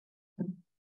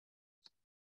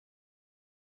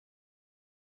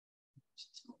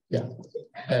Yeah.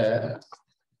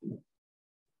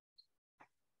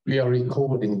 We are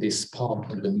recording this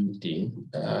part of the meeting.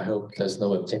 I hope there's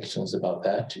no objections about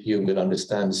that. You will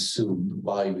understand soon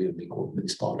why we're recording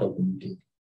this part of the meeting.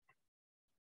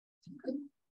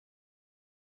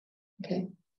 Okay.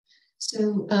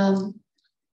 So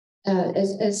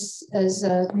as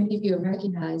many of you have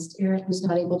recognized, Erik was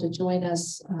not able to join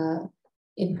us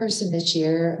in person this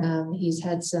year. He's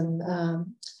had some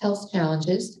health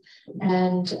challenges,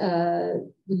 and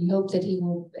we hope that he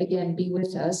will again be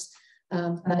with us.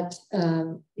 But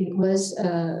it was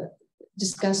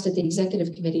discussed at the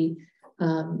executive committee.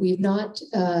 We've not,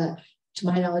 to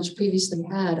my knowledge, previously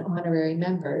had honorary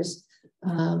members,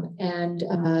 and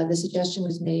the suggestion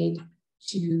was made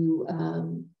to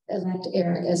elect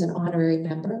Erik as an honorary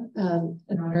member,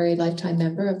 an honorary lifetime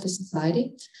member of the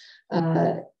society.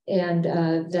 And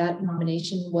that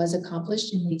nomination was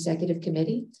accomplished in the executive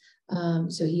committee.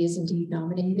 So he is indeed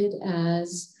nominated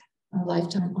as a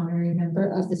lifetime honorary member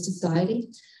of the society.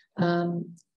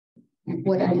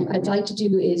 What I'd like to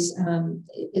do is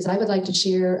I would like to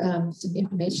share some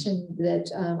information that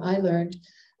I learned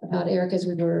about Erik as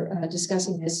we were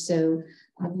discussing this. So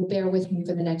you'll bear with me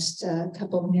for the next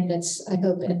couple of minutes, I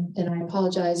hope, and I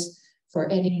apologize for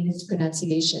any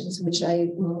mispronunciations, which I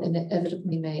will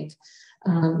inevitably make.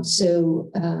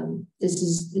 This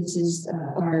is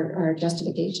our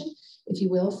justification, if you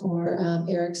will, for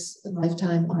Erik's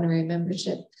lifetime honorary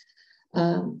membership.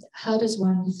 How does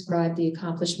one describe the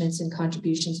accomplishments and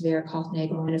contributions of Erik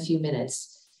Hollnagel in a few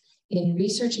minutes? In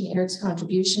researching Erik's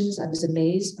contributions, I was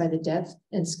amazed by the depth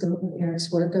and scope of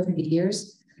Erik's work over the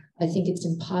years. I think it's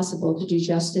impossible to do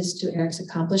justice to Erik's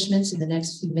accomplishments in the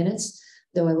next few minutes,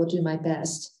 though I will do my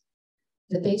best.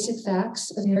 The basic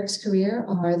facts of Erik's career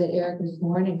are that Erik was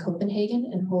born in Copenhagen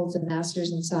and holds a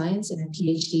master's in science and a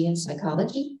PhD in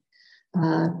psychology.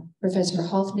 Professor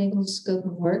Hollnagel's scope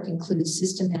of work includes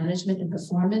system management and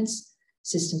performance,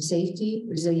 system safety,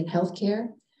 resilient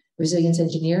healthcare, resilience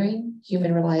engineering,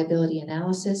 human reliability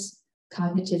analysis,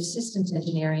 cognitive systems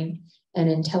engineering, and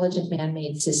intelligent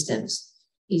man-made systems.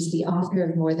 He's the author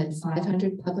of more than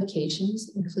 500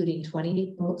 publications, including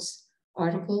 28 books,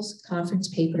 articles, conference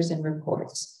papers, and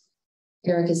reports.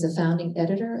 Erik is the founding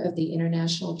editor of the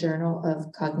International Journal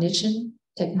of Cognition,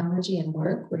 Technology, and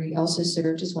Work, where he also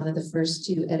served as one of the first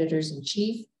 2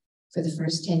 editors-in-chief for the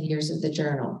first 10 years of the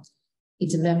journal.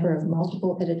 He's a member of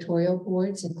multiple editorial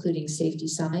boards, including Safety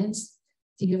Science,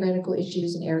 Theoretical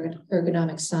Issues in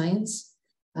Ergonomic Science,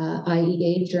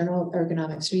 IEA Journal of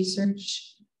Ergonomics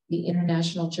Research, the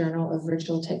International Journal of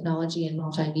Virtual Technology and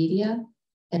Multimedia,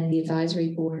 and the Advisory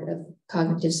Board of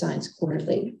Cognitive Science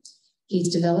Quarterly.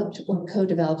 He's developed or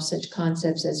co-developed such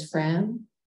concepts as FRAM,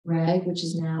 RAG, which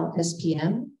is now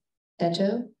SPM,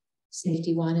 ETO,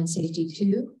 Safety 1 and Safety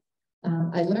 2.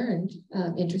 I learned,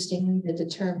 interestingly, that the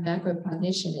term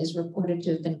macrocognition is reported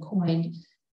to have been coined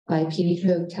by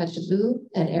Pietro Cacciabue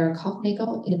and Erik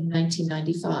Hollnagel in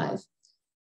 1995.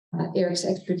 Erik's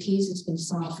expertise has been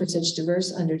sought for such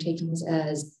diverse undertakings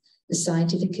as the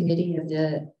Scientific Committee of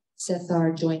the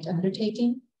CETHAR Joint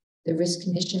Undertaking, the Risk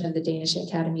Commission of the Danish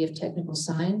Academy of Technical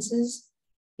Sciences,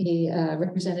 a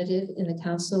representative in the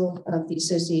Council of the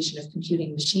Association of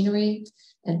Computing Machinery,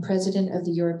 and president of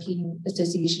the European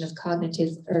Association of Cognitive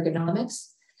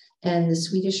Ergonomics, and the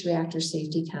Swedish Reactor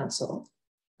Safety Council.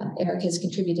 Erik has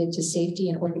contributed to safety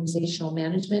and organizational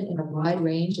management in a wide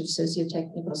range of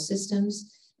socio-technical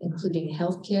systems, including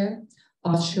healthcare,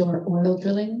 offshore oil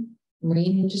drilling,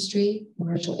 marine industry,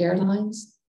 commercial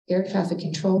airlines, air traffic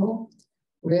control,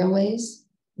 railways,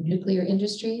 nuclear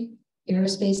industry,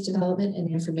 aerospace development and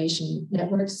information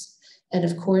networks. And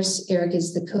of course, Erik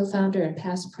is the co-founder and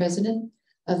past president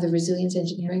of the Resilience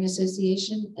Engineering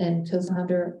Association and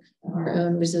co-founder of our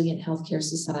own Resilient Healthcare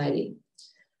Society.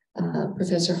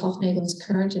 Professor Hollnagel's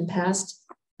current and past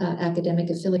academic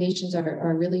affiliations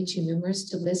are really too numerous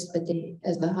to list, but they,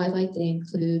 as a highlight, they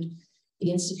include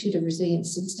the Institute of Resilient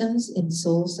Systems in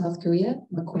Seoul, South Korea,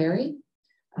 Macquarie,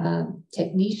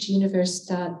 Technische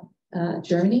Universität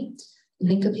Germany,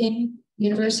 Linköping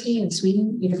University in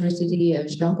Sweden, University of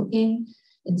Jönköping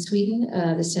in Sweden,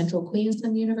 the Central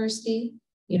Queensland University,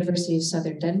 University of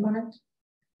Southern Denmark,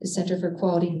 the Center for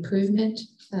Quality Improvement,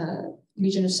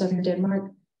 Region of Southern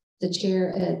Denmark, the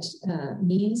chair at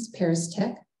Means Paris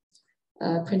Tech,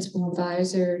 principal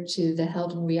advisor to the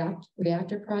Halden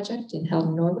Reactor Project in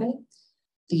Halden, Norway,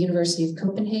 the University of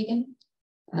Copenhagen,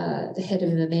 the head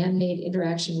of the Man-Made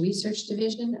Interaction Research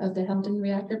Division of the Halden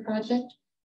Reactor Project,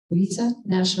 RHCS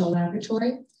National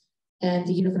Laboratory, and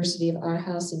the University of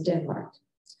Aarhus in Denmark.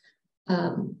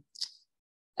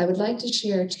 I would like to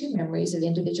share two memories of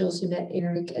individuals who met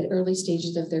Erik at early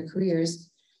stages of their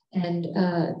careers, and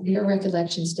their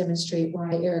recollections demonstrate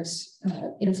why Erik's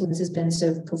influence has been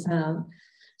so profound.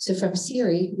 So from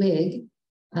Siri Wig,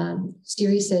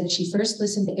 Siri said she first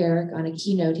listened to Erik on a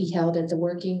keynote he held at the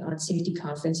Working on Safety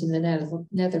conference in the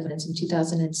Netherlands in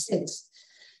 2006.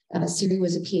 Siri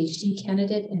was a PhD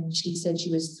candidate, and she said she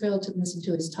was thrilled to listen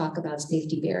to his talk about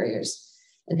safety barriers.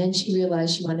 And then she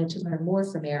realized she wanted to learn more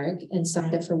from Erik and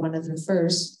signed up for one of the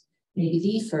first, maybe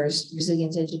the first,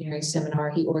 resilience engineering seminar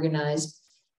he organized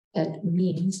at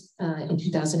Means in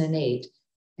 2008.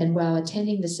 And while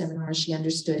attending the seminar, she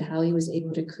understood how he was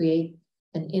able to create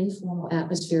an informal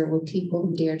atmosphere with people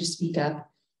who dared to speak up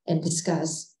and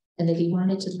discuss, and that he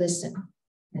wanted to listen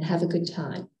and have a good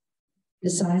time. The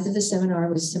size of the seminar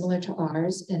was similar to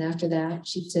ours, and after that,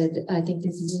 she said, I think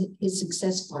this is his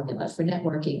success formula for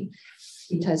networking,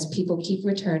 because people keep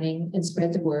returning and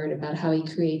spread the word about how he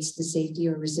creates the safety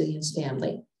or resilience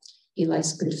family. He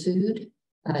likes good food,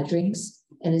 drinks,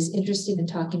 and is interested in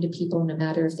talking to people no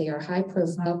matter if they are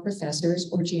high-profile professors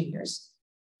or juniors.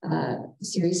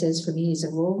 Siri says, for me, he's a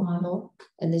role model,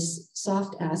 and this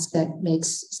soft aspect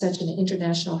makes such an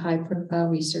international high-profile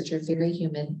researcher very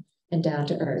human and down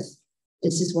to earth.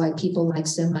 This is why people like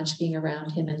so much being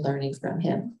around him and learning from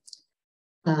him.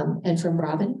 And from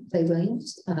Robin Clay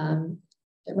Williams,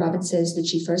 Robin says that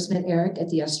she first met Erik at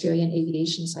the Australian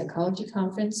Aviation Psychology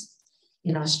Conference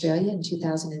in Australia in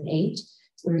 2008,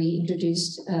 where he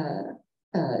introduced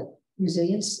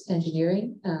resilience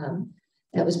engineering.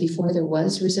 That was before there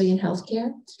was resilient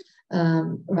healthcare.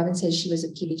 Robin says she was a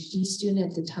PhD student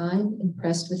at the time,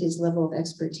 impressed with his level of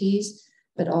expertise,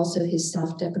 but also his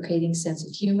self-deprecating sense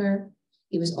of humor.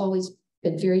 He was always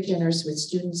been very generous with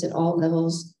students at all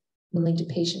levels, willing to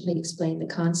patiently explain the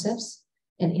concepts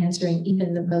and answering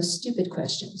even the most stupid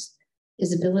questions.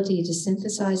 His ability to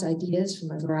synthesize ideas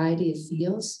from a variety of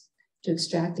fields to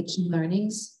extract the key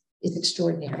learnings is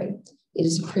extraordinary. It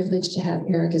is a privilege to have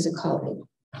Erik as a colleague.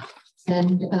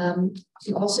 And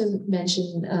you also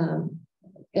mentioned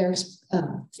Erik's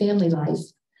family life,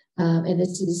 and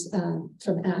this is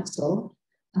from Axel.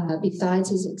 Besides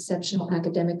his exceptional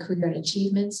academic career and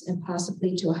achievements, and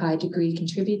possibly to a high degree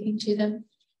contributing to them,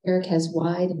 Erik has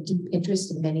wide and deep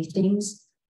interest in many things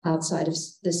outside of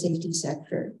the safety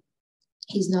sector.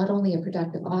 He's not only a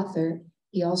productive author,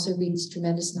 he also reads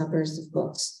tremendous numbers of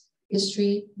books,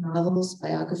 history, novels,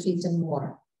 biographies, and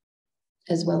more,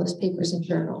 as well as papers and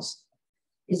journals.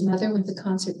 His mother was a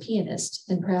concert pianist,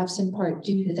 and perhaps in part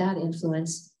due to that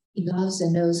influence, he loves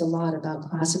and knows a lot about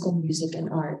classical music and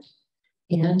art.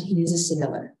 And he is a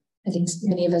sailor. I think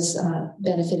many of us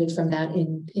benefited from that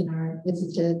in our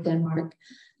visit to Denmark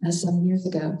some years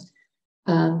ago.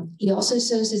 He also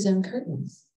sews his own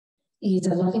curtains. He's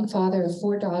a loving father of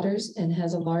 4 daughters and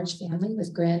has a large family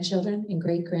with grandchildren and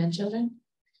great-grandchildren.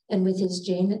 And with his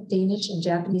Danish and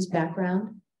Japanese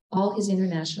background, all his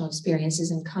international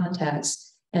experiences and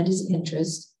contacts, and his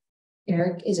interests,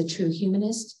 Erik is a true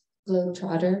humanist,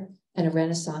 globetrotter, and a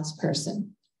Renaissance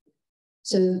person.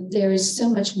 So there is so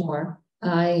much more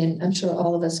and I'm sure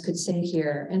all of us could say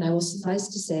here, and I will suffice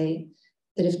to say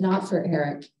that if not for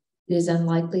Erik, it is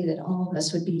unlikely that all of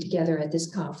us would be together at this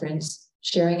conference,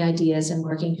 sharing ideas and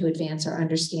working to advance our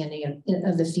understanding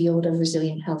of the field of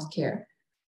resilient healthcare.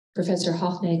 Professor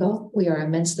Hollnagel, we are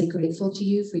immensely grateful to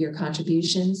you for your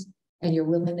contributions and your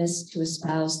willingness to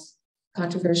espouse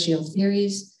controversial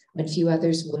theories when few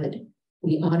others would.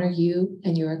 We honor you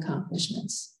and your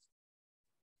accomplishments.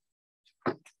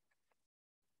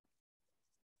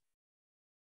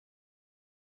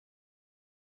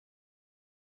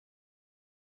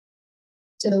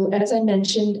 So as I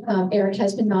mentioned, Erik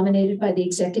has been nominated by the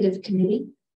executive committee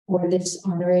for this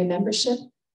honorary membership.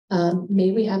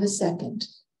 May we have a second?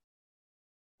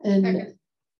 And I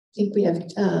think we have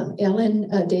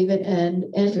Ellen, David, and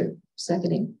Andrew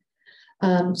seconding.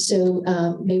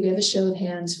 May we have a show of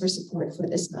hands for support for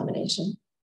this nomination?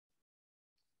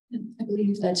 I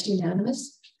believe that's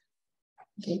unanimous.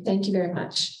 Okay, thank you very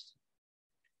much.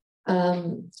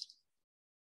 And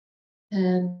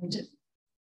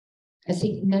I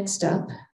think next up,